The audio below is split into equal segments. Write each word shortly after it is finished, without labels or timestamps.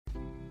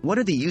What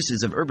are the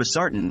uses of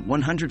Irbesartan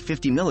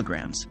 150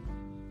 milligrams?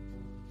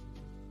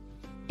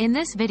 In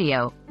this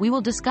video, we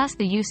will discuss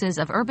the uses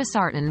of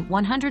Irbesartan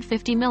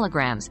 150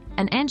 mg,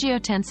 an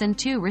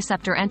angiotensin II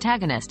receptor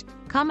antagonist,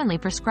 commonly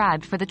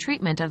prescribed for the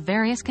treatment of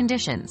various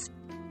conditions.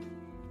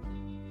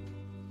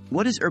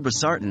 What is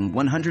Irbesartan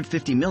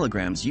 150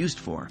 milligrams used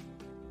for?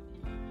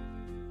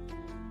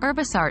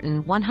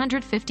 Irbesartan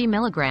 150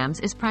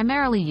 mg is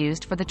primarily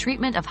used for the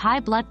treatment of high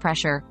blood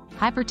pressure,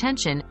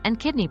 hypertension, and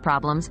kidney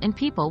problems in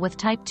people with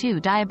type 2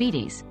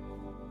 diabetes.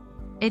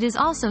 It is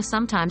also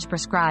sometimes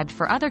prescribed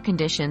for other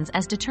conditions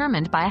as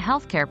determined by a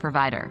healthcare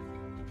provider.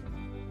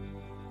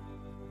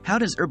 How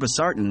does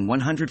Irbesartan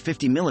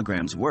 150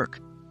 milligrams work?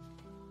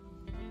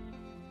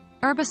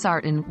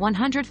 Irbesartan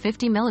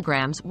 150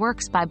 mg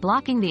works by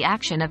blocking the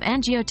action of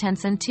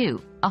angiotensin II,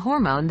 a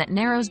hormone that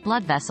narrows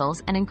blood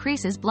vessels and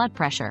increases blood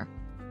pressure.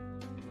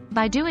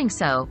 By doing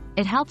so,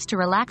 it helps to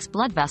relax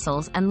blood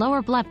vessels and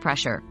lower blood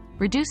pressure,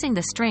 reducing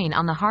the strain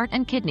on the heart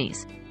and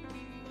kidneys.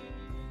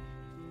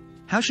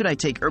 How should I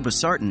take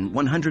Irbesartan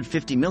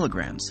 150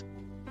 milligrams?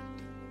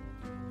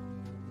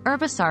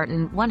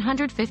 Irbesartan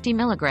 150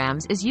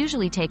 mg is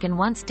usually taken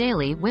once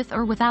daily with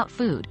or without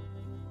food.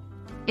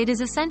 It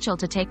is essential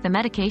to take the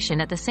medication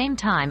at the same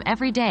time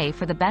every day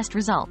for the best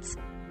results.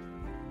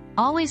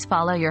 Always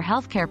follow your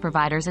healthcare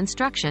provider's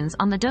instructions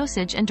on the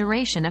dosage and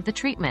duration of the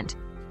treatment.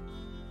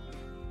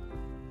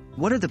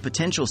 What are the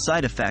potential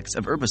side effects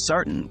of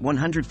Irbesartan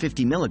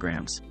 150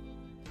 milligrams?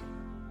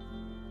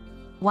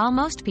 While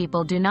most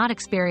people do not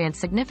experience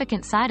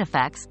significant side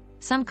effects,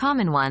 some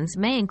common ones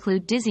may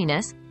include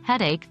dizziness,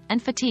 headache,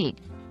 and fatigue.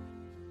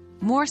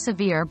 More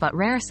severe but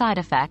rare side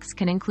effects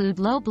can include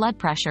low blood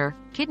pressure,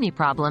 kidney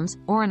problems,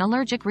 or an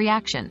allergic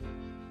reaction.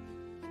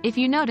 If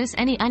you notice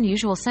any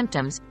unusual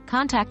symptoms,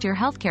 contact your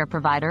healthcare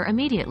provider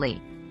immediately.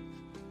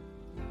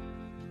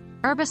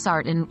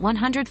 Irbesartan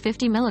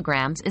 150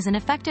 mg is an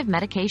effective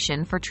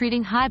medication for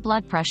treating high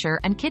blood pressure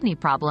and kidney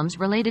problems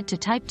related to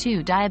type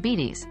 2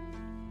 diabetes.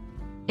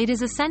 It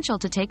is essential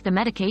to take the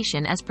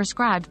medication as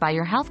prescribed by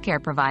your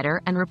healthcare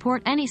provider and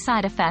report any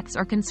side effects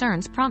or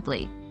concerns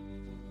promptly.